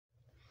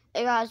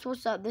Hey guys,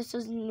 what's up? This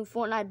is the new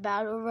Fortnite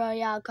Battle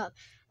Royale Cup.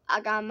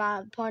 I got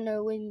my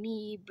partner with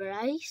me,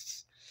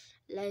 Bryce.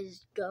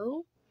 Let's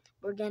go.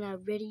 We're gonna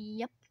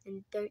ready up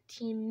in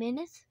 13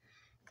 minutes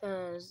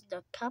because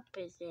the cup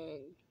is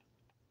in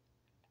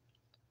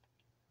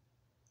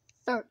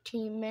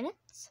 13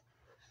 minutes.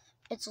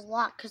 It's a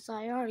lot because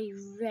I already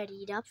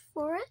readied up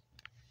for it.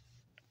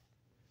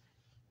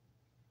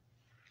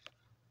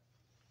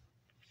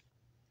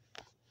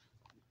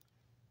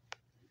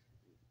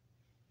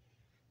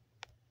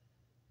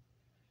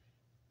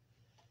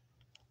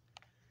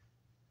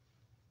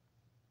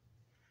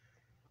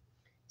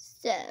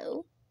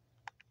 So,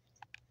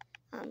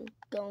 I'm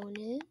going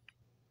in.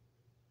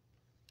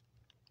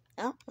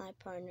 Oh, my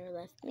partner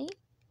left me.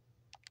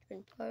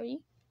 Turn party.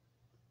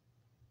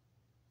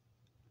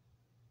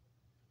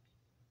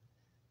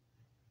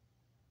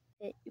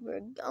 We're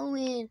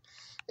going.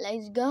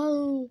 Let's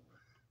go.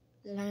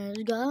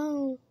 Let's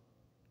go.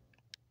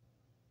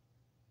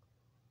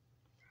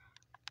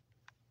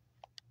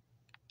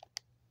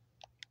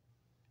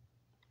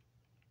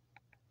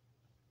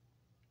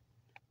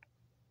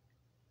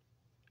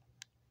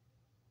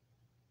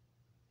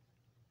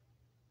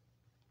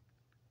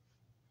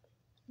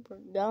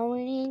 We're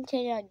going into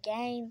the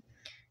game.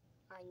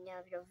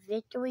 Another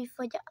victory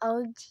for the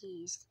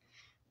OGs.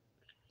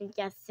 We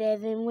got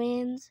 7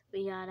 wins.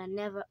 We got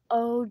another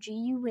OG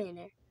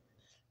winner.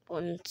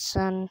 One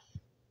son.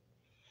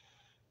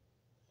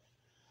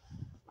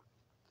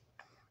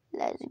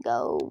 Let's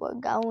go. We're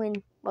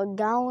going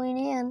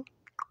in.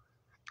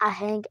 I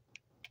think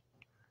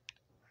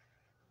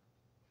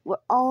we're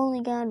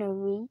only gonna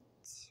reach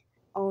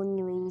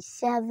only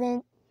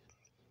 7.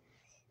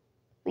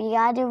 We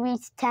gotta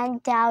reach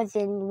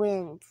 10,000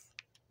 wins.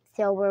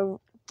 So we're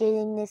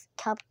getting this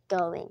cup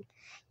going.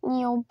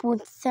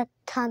 Bunsa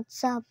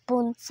kansa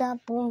bunsa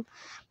boom.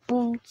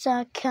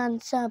 Bunsa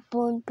kansa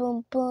boom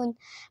boom boom.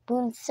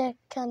 Bunsa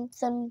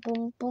kansa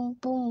boom boom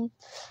boom.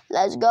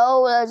 Let's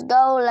go, let's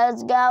go,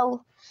 let's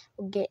go.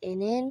 We're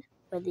getting in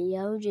where the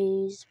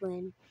OGs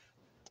win.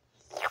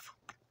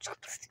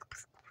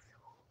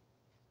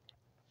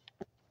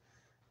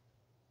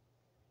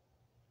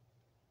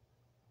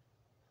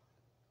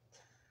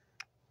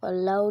 We're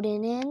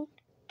loading in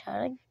to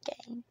the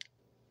game.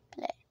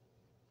 Play.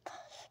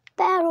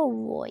 Battle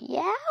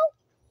Royale?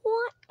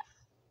 What?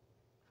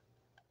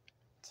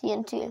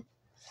 TNT.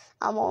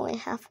 I'm only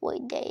halfway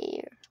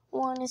there.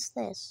 What is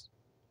this?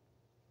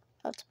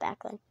 Oh, it's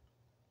backline.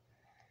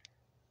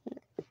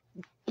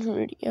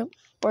 Yep.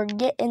 We're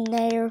getting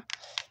there.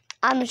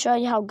 I'm going to show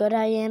you how good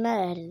I am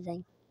at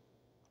editing.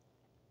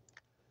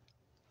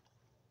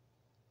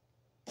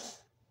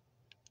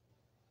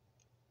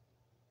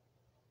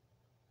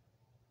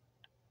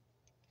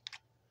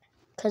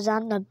 Because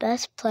I'm the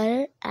best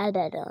player at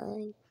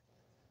editing.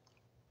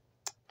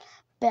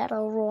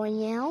 Battle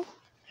Royale.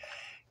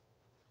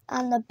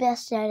 I'm the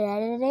best at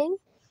editing.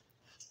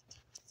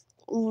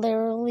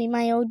 Literally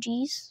my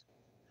OGs.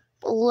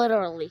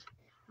 Literally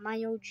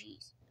my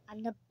OGs.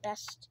 I'm the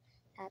best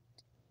at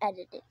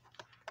editing.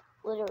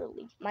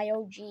 Literally my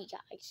OG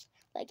guys.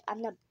 Like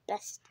I'm the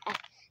best at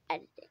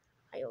editing.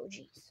 My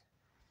OGs.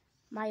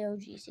 My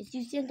OGs. If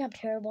you think I'm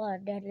terrible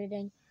at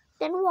editing,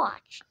 then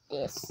watch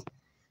this.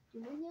 Oh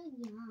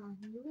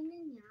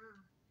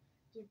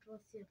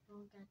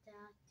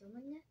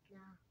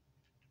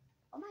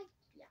my,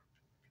 yeah.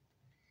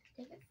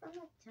 Take it from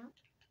the top.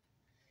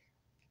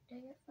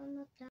 Take it from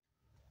the top.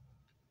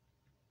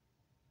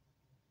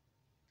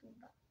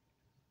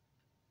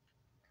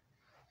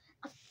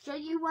 I'll show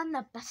you one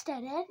the best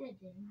at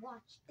editing.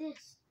 Watch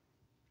this.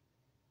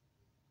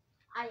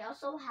 I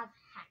also have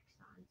hacks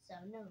on, so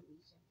no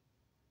reason.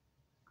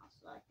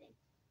 Also, I think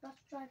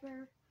bus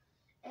driver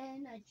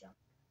and I jump.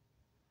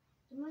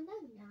 We're going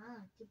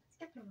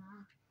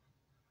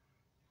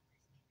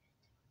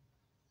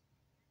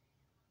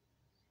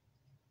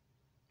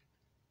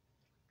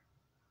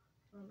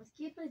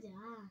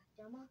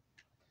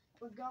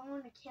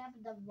to Camp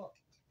the Vault.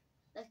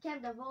 Let's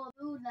Camp the Vault,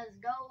 dude. Let's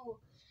go.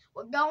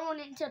 We're going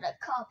into the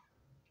cup.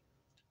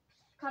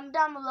 Comment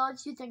down below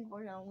if you think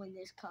we're gonna win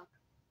this cup.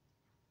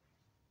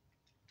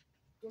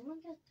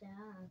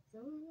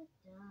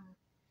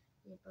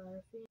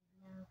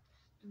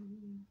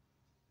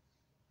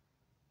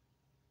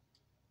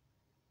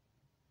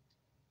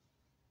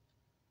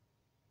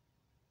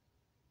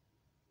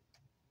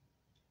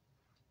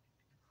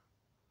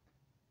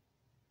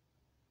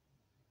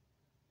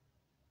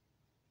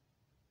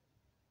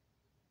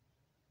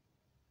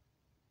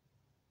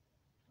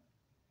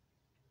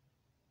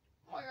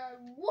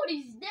 What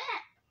is that?